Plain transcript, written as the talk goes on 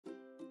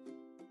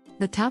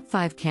The top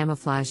 5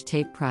 camouflage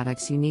tape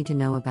products you need to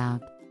know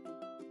about.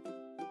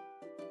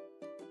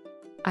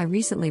 I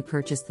recently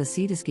purchased the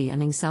SEADESKY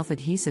Uning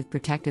Self-Adhesive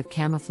Protective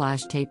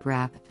Camouflage Tape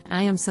Wrap, and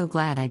I am so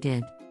glad I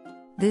did.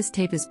 This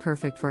tape is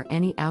perfect for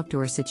any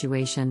outdoor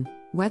situation,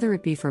 whether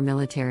it be for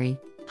military,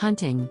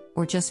 hunting,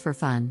 or just for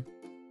fun.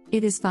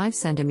 It is 5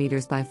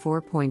 cm by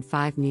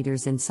 4.5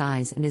 meters in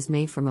size and is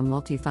made from a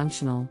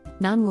multifunctional,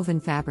 non-woven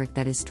fabric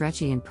that is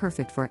stretchy and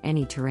perfect for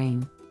any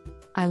terrain.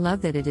 I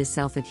love that it is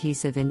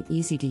self-adhesive and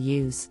easy to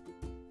use.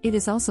 It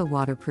is also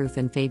waterproof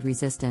and fade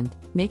resistant,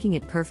 making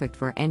it perfect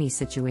for any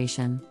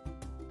situation.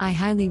 I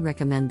highly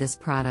recommend this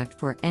product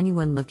for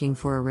anyone looking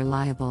for a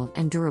reliable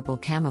and durable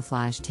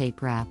camouflage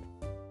tape wrap.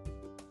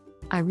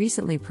 I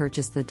recently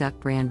purchased the Duct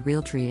brand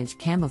Realtree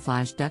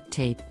Camouflage Duct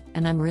Tape,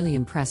 and I'm really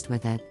impressed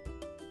with it.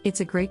 It's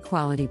a great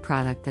quality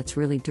product that's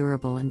really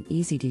durable and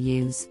easy to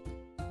use.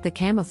 The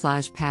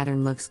camouflage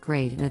pattern looks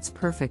great and it's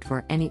perfect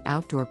for any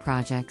outdoor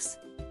projects.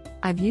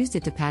 I've used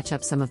it to patch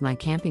up some of my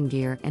camping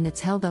gear and it's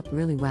held up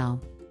really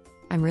well.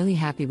 I'm really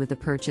happy with the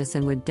purchase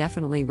and would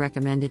definitely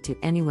recommend it to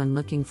anyone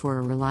looking for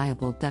a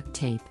reliable duct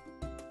tape.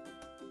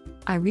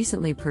 I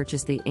recently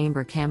purchased the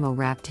EAmber Camo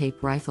Wrap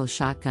Tape Rifle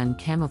Shotgun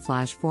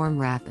Camouflage Form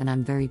Wrap and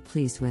I'm very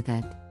pleased with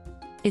it.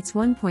 It's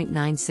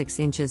 1.96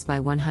 inches by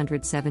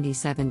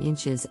 177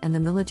 inches and the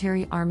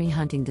military army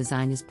hunting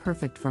design is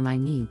perfect for my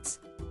needs.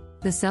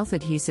 The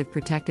self-adhesive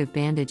protective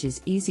bandage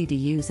is easy to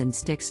use and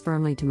sticks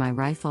firmly to my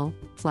rifle,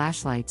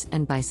 flashlights,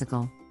 and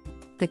bicycle.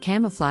 The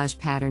camouflage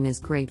pattern is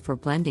great for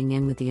blending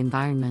in with the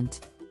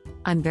environment.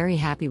 I'm very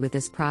happy with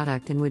this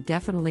product and would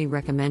definitely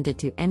recommend it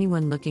to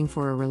anyone looking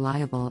for a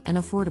reliable and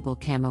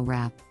affordable camo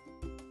wrap.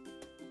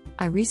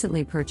 I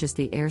recently purchased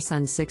the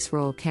AIRSSON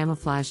 6-roll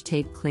Camouflage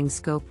Tape Cling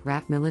Scope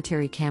Wrap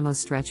Military Camo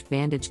Stretch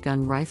Bandage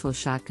Gun Rifle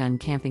Shotgun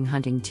Camping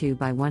Hunting 2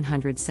 by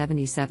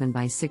 177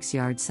 by 6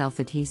 yard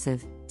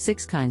self-adhesive,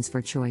 6 kinds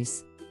for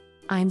choice.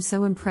 I am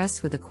so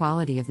impressed with the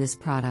quality of this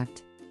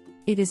product.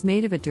 It is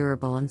made of a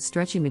durable and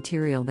stretchy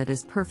material that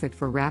is perfect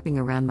for wrapping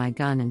around my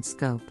gun and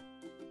scope.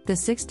 The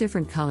 6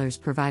 different colors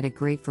provide a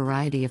great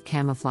variety of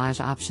camouflage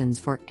options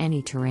for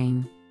any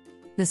terrain.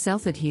 The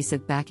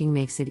self-adhesive backing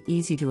makes it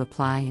easy to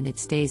apply and it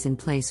stays in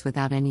place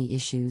without any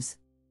issues.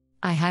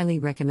 I highly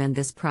recommend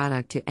this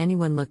product to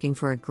anyone looking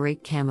for a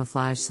great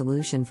camouflage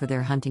solution for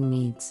their hunting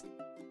needs.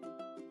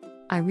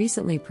 I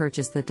recently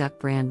purchased the Duct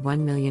brand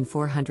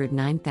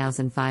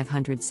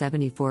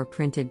 1,409,574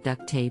 printed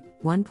duct tape,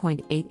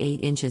 1.88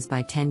 inches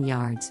by 10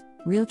 yards,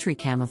 Realtree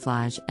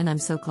camouflage, and I'm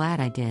so glad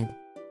I did.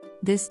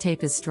 This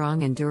tape is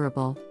strong and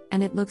durable,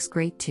 and it looks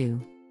great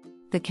too.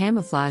 The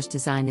camouflage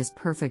design is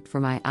perfect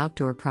for my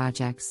outdoor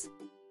projects.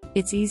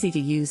 It's easy to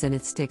use and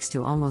it sticks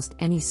to almost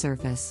any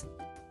surface.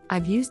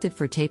 I've used it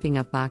for taping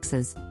up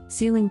boxes,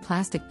 sealing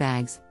plastic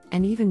bags,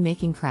 and even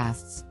making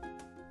crafts.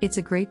 It's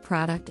a great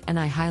product and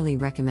I highly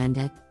recommend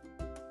it.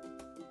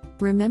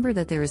 Remember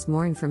that there is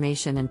more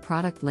information and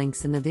product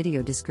links in the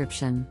video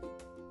description.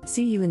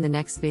 See you in the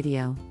next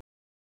video.